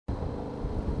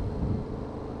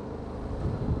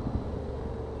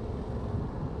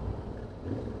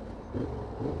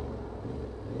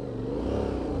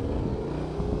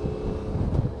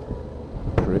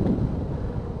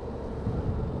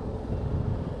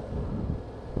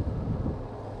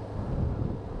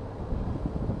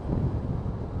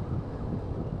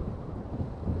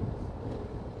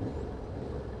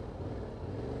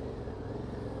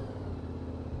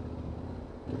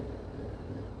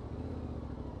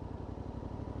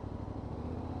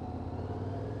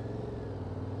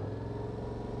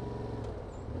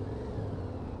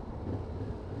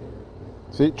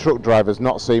The truck driver's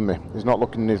not seen me. He's not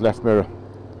looking in his left mirror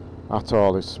at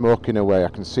all. He's smoking away. I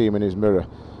can see him in his mirror.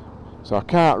 So I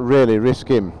can't really risk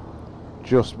him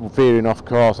just veering off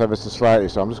course ever so slightly.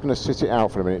 So I'm just going to sit it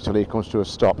out for a minute till he comes to a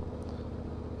stop.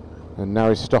 And now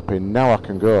he's stopping. Now I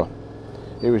can go.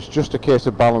 It was just a case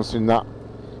of balancing that.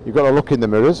 You've got to look in the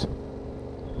mirrors.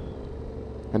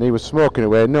 And he was smoking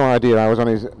away. No idea I was on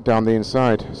his down the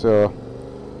inside. So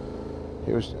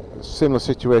it was a similar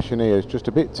situation here. It's just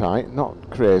a bit tight, not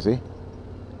crazy,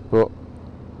 but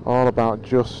all about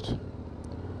just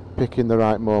picking the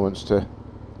right moments to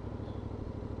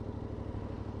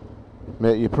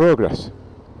make your progress.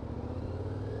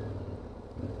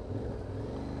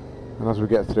 And as we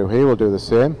get through here, we'll do the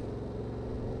same.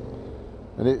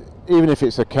 And even if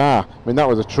it's a car, I mean that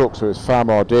was a truck, so it's far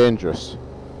more dangerous.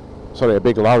 Sorry, a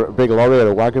big lorry or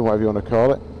a wagon, whatever you want to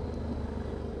call it.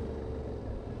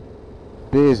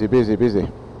 Busy, busy, busy.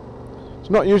 It's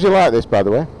not usually like this, by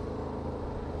the way.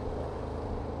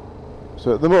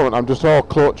 So at the moment I'm just all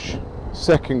clutch,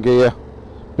 second gear,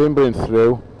 bimbling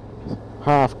through,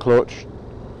 half clutch,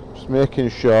 just making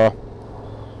sure.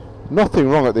 Nothing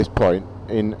wrong at this point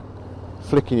in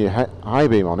flicking your high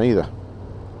beam on either,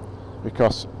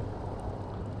 because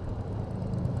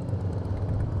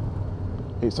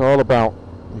it's all about,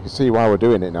 you can see why we're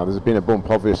doing it now. There's been a bump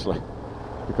obviously,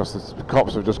 because the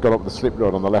cops have just got up the slip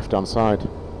road on the left hand side.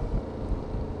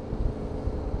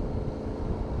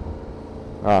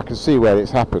 I can see where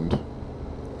it's happened.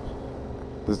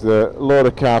 There's a load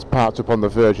of cars parked up on the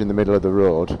verge in the middle of the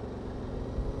road.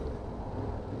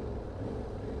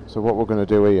 So what we're going to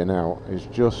do here now is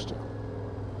just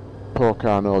poke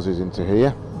our noses into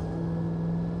here.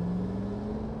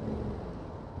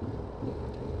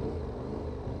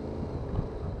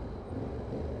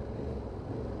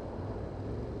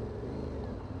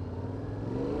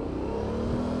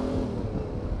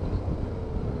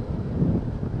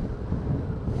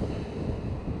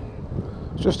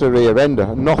 It's just a rear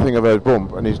ender, nothing of a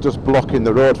bump, and he's just blocking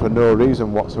the road for no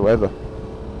reason whatsoever.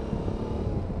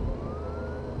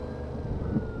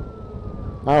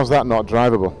 How's that not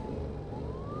drivable?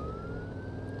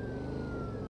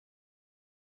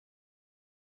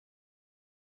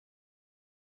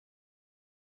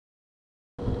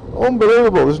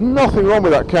 Unbelievable, there's nothing wrong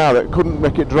with that car that couldn't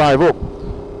make it drive up.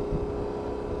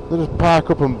 They just park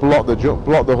up and block the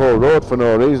whole road for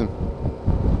no reason.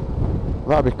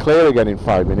 That'll be clear again in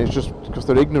 5 minutes, just because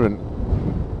they're ignorant.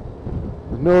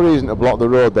 There's no reason to block the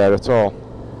road there at all.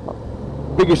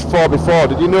 Biggest 4x4,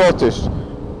 did you notice?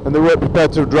 And they weren't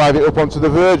prepared to drive it up onto the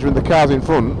verge when the car's in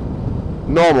front.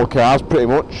 Normal cars, pretty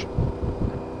much,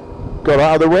 got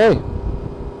out of the way.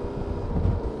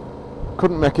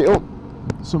 Couldn't make it up.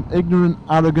 Some ignorant,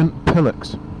 arrogant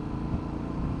pillocks.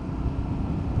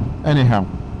 Anyhow,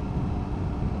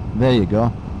 there you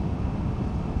go.